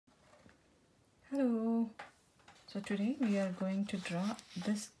Hello. So today we are going to draw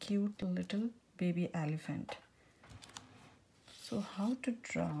this cute little baby elephant. So how to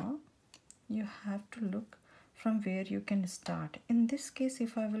draw? You have to look from where you can start. In this case,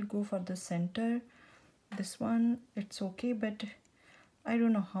 if I will go for the center, this one, it's okay, but I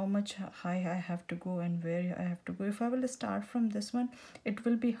don't know how much high I have to go and where I have to go. If I will start from this one, it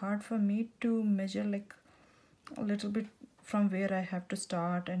will be hard for me to measure like a little bit from where I have to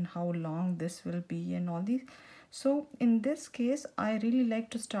start and how long this will be and all these. So in this case, I really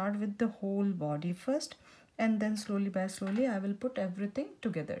like to start with the whole body first, and then slowly by slowly I will put everything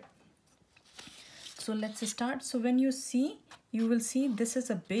together. So let's start. So when you see, you will see this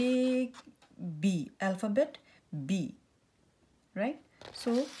is a big B, alphabet B, right?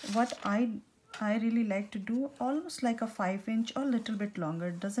 So what I really like to do, almost like a 5-inch or little bit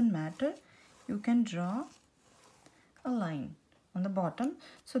longer, doesn't matter. You can draw a line on the bottom.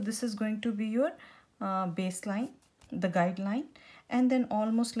 So this is going to be your baseline, the guideline, and then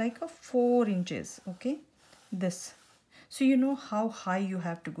almost like a 4 inches, okay, this. So you know how high you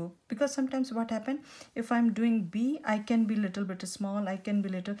have to go, because sometimes what happen, if I'm doing B, I can be little bit small, I can be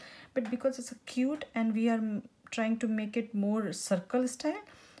little, but because it's a cute and we are trying to make it more circle style,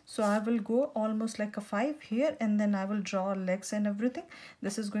 so I will go almost like a 5 here, and then I will draw legs and everything.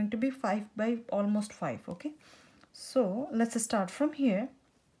 This is going to be 5 by almost 5, okay. So let's start from here.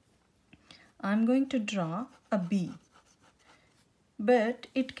 I'm going to draw a B, but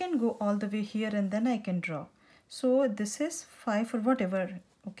it can go all the way here and then I can draw. So this is 5 or whatever,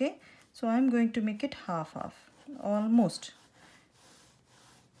 okay. So I'm going to make it half, almost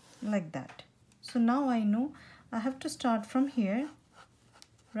like that. So now I know I have to start from here,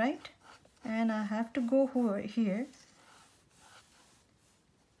 right, and I have to go here,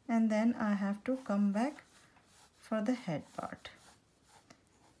 and then I have to come back for the head part.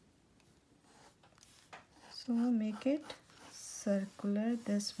 So make it circular,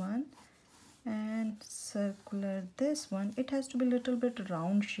 this one, and circular this one. It has to be a little bit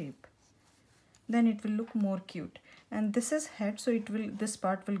round shape, then it will look more cute. And this is head, so it will, this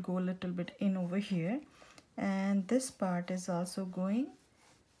part will go a little bit in over here, and this part is also going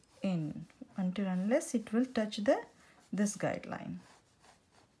in until unless it will touch this guideline.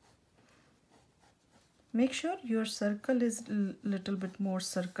 Make sure your circle is little bit more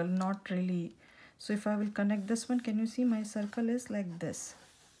circle, not really. So if I will connect this one, can you see my circle is like this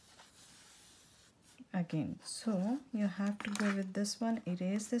again? So you have to go with this one,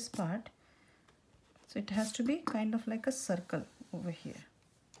 erase this part. So it has to be kind of like a circle over here.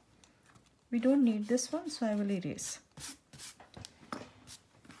 We don't need this one, so I will erase.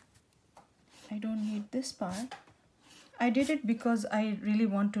 I don't need this part. I did it because I really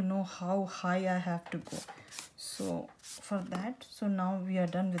want to know how high I have to go. So for that, so now we are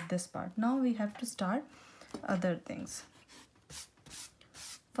done with this part. Now we have to start other things.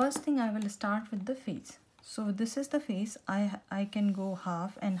 First thing, I will start with the face. So this is the face. I can go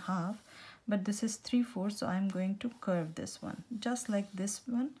half and half, but this is 3/4, so I'm going to curve this one. Just like this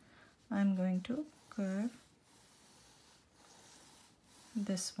one, I'm going to curve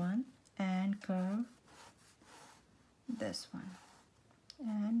this one and curve this one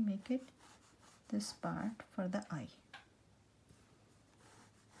and make it this part for the eye.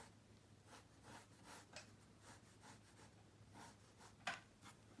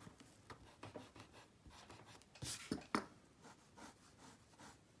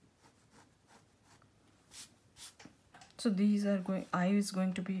 So these are going, eye is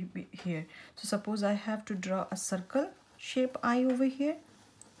going to be here. So suppose I have to draw a circle shape eye over here.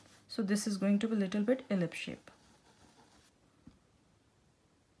 So this is going to be a little bit ellipse shape.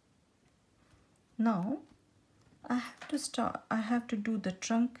 Now I have to do the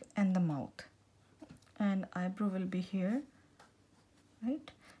trunk and the mouth, and eyebrow will be here,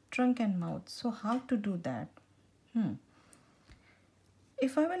 right? Trunk and mouth. So how to do that?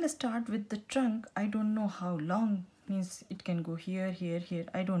 If I will start with the trunk, I don't know how long, means it can go here, here, here,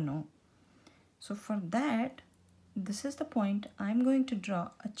 I don't know. So for that, this is the point. I'm going to draw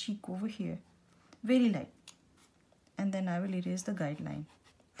a cheek over here, very light, and then I will erase the guideline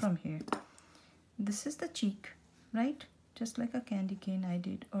from here. This is the cheek, right? Just like a candy cane I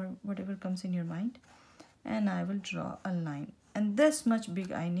did, or whatever comes in your mind. And I will draw a line, and this much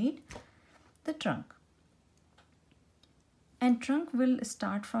big I need the trunk. And trunk will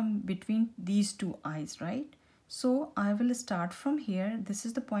start from between these two eyes, right? So I will start from here. This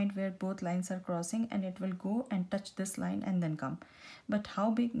is the point where both lines are crossing, and it will go and touch this line and then come. But how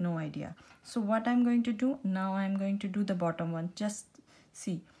big? No idea. So what I'm going to do now, I'm going to do the bottom one. Just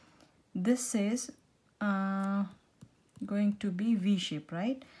see, this is going to be V shape,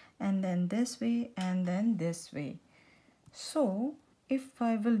 right? and then this way, and then this way. So if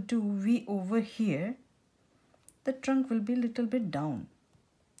I will do V over here, the trunk will be little bit down.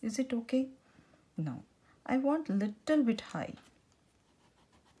 Is it okay? No, I want little bit high.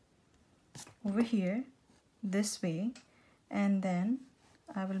 Over here, this way, and then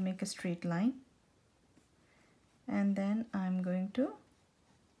I will make a straight line, and then I'm going to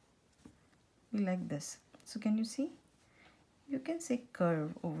be like this. So can you see? You can say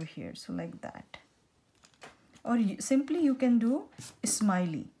curve over here, so like that. Or simply you can do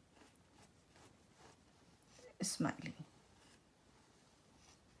smiley. Smiley.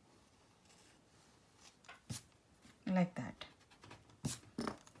 Like that.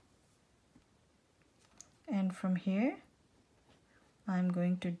 And from here, I'm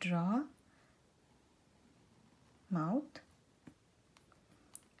going to draw mouth.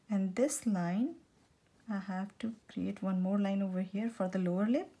 And this line, I have to create one more line over here for the lower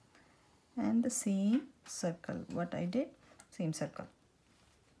lip. And the same circle. What I did, same circle.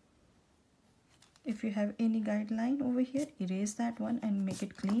 If you have any guideline over here, erase that one and make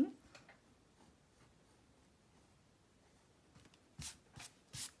it clean.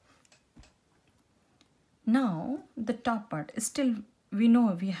 Now the top part is still, we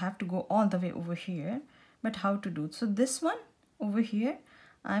know we have to go all the way over here, but how to do? So this one over here,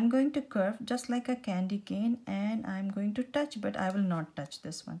 I'm going to curve just like a candy cane, and I'm going to touch, but I will not touch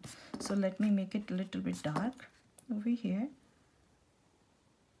this one. So let me make it a little bit dark over here,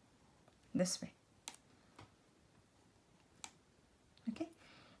 this way. Okay,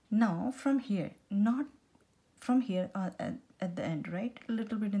 now from here, not from here at the end, right, a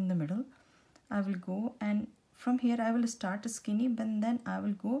little bit in the middle, I will go, and from here I will start skinny, but then I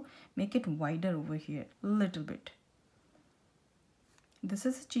will go make it wider over here a little bit. This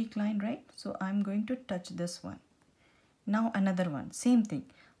is a cheek line, right? So I'm going to touch this one. Now another one, same thing.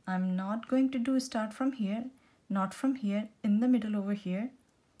 I'm not going to do start from here, not from here, in the middle over here.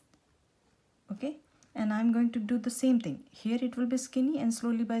 Okay, and I'm going to do the same thing. Here it will be skinny, and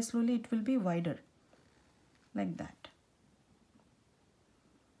slowly by slowly it will be wider, like that.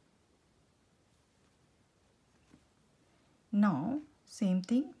 Now same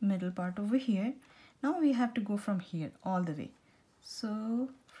thing, middle part over here. Now we have to go from here all the way. So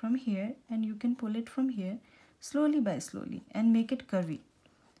from here, and you can pull it from here slowly by slowly and make it curvy.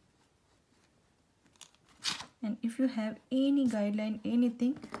 And if you have any guideline,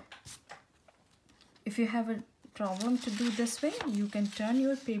 anything, if you have a problem to do this way, you can turn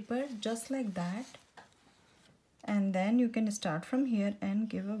your paper just like that, and then you can start from here and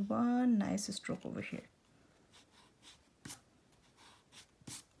give a one nice stroke over here.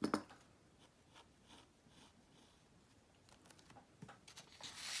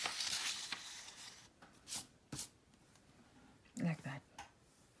 Like that.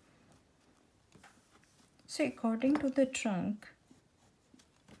 So according to the trunk,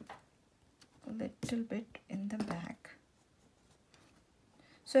 a little bit in the back.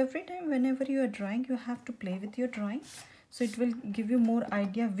 So every time whenever you are drawing, you have to play with your drawing, so it will give you more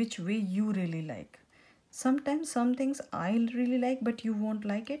idea which way you really like. Sometimes some things I really like, but you won't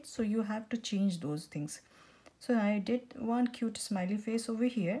like it, so you have to change those things. So I did one cute smiley face over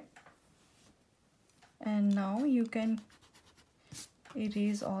here, and now you can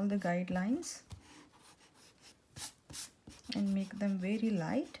erase all the guidelines and make them very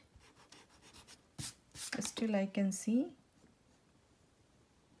light. Still I can see.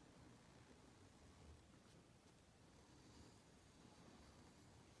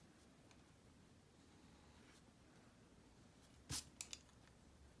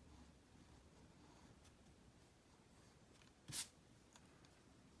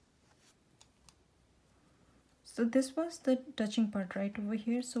 So this was the touching part right over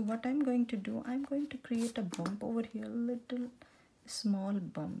here. So what I'm going to do, I'm going to create a bump over here, a little small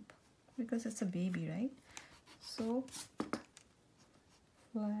bump, because it's a baby, right? So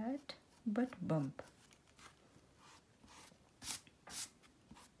flat but bump.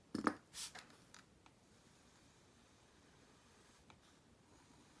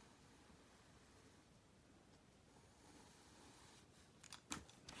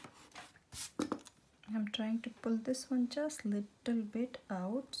 I'm trying to pull this one just little bit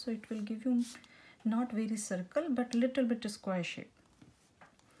out, so it will give you not very circle but little bit square shape.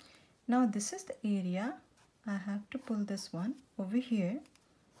 Now this is the area I have to pull this one over here,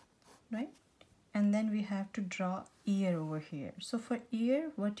 right? And then we have to draw ear over here. So for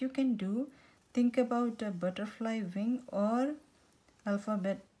ear, what you can do, think about a butterfly wing or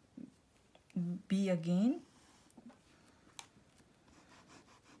alphabet B again.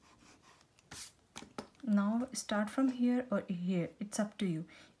 Now start from here or here, it's up to you.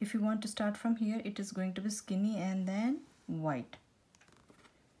 If you want to start from here, it is going to be skinny and then wide,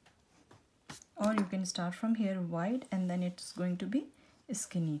 or you can start from here wide and then it's going to be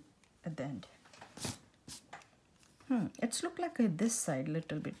skinny at the end. It's look like this side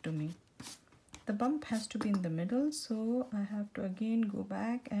little bit to me. The bump has to be in the middle, so I have to again go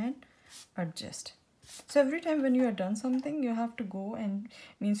back and adjust. So every time when you are done something, you have to go and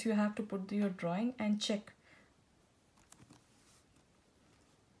means you have to put your drawing and check